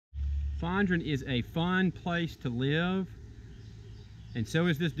Fondren is a fun place to live, and so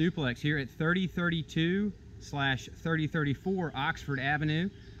is this duplex here at 3032/3034 Oxford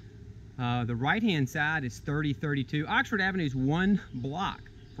Avenue. The right-hand side is 3032. Oxford Avenue is 1 block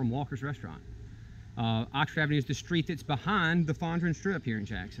from Walker's Restaurant. Oxford Avenue is the street that's behind the Fondren Strip here in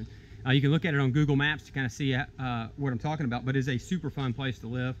Jackson. You can look at it on Google Maps to kind of see what I'm talking about, but it's a super fun place to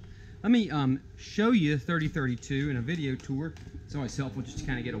live. Let me show you 3032 in a video tour. It's always helpful just to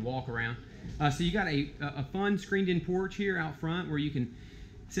kind of get a walk around. So you got a fun screened-in porch here out front where you can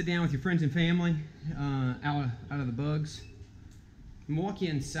sit down with your friends and family out of the bugs. And walk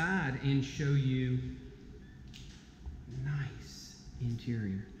inside and show you nice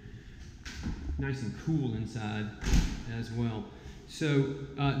interior. Nice and cool inside as well. So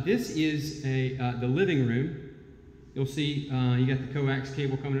this is the living room. You'll see you got the coax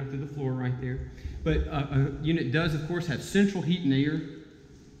cable coming up through the floor right there. But a unit does, of course, have central heat and air,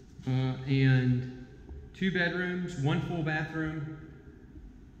 and 2 bedrooms, 1 full bathroom,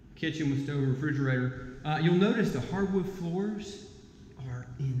 kitchen with stove and refrigerator. You'll notice the hardwood floors are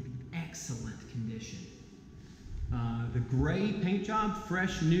in excellent condition. The gray paint job,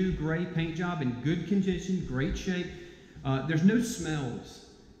 fresh new gray paint job in good condition, great shape. There's no smells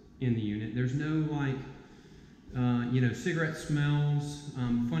in the unit. There's no cigarette smells,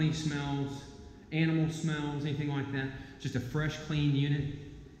 funny smells, animal smells, anything like that. Just a fresh, clean unit.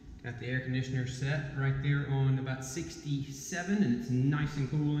 Got the air conditioner set right there on about 67, and it's nice and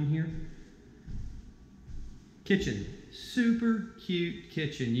cool in here. Kitchen, super cute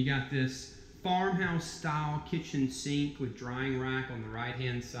kitchen. You got this farmhouse style kitchen sink with drying rack on the right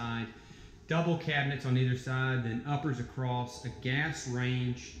hand side, double cabinets on either side, then uppers across, a gas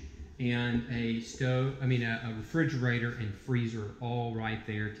range, and a refrigerator and freezer all right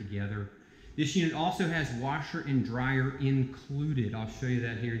there together. This unit also has washer and dryer included. I'll show you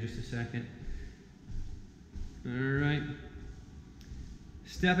that here in just a second. All right.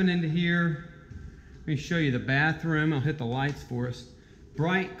 Stepping into here, let me show you the bathroom. I'll hit the lights for us.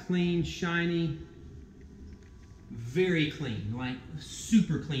 Bright, clean, shiny, very clean, like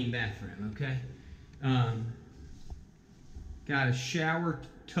super clean bathroom, okay? Got a shower,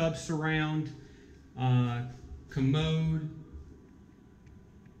 tub surround, commode,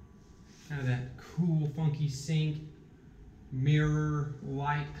 kind of that cool, funky sink, mirror,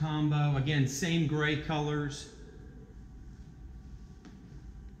 light combo. Again, same gray colors.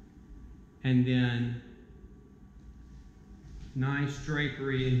 And then nice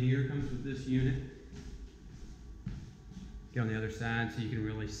drapery in here, comes with this unit. Get on the other side so you can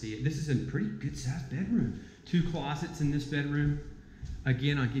really see it. This is a pretty good sized bedroom. 2 closets in this bedroom.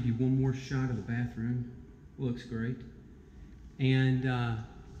 Again, I'll give you one more shot of the bathroom. Looks great. And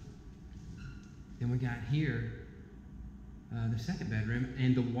then we got here the second bedroom,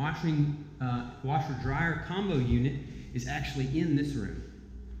 and the washer-dryer combo unit is actually in this room,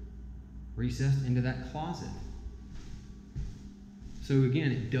 recessed into that closet. So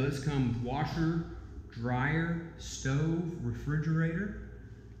again, it does come with washer, dryer, stove, refrigerator,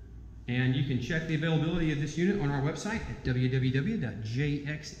 and you can check the availability of this unit on our website at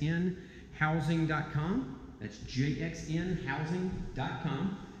www.jxnhousing.com. That's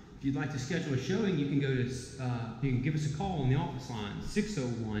jxnhousing.com. If you'd like to schedule a showing, you can go to you can give us a call on the office line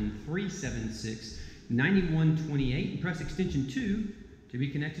 601-376-9128 and press extension 2 to be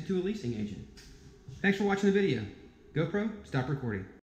connected to a leasing agent. Thanks for watching the video. GoPro, stop recording.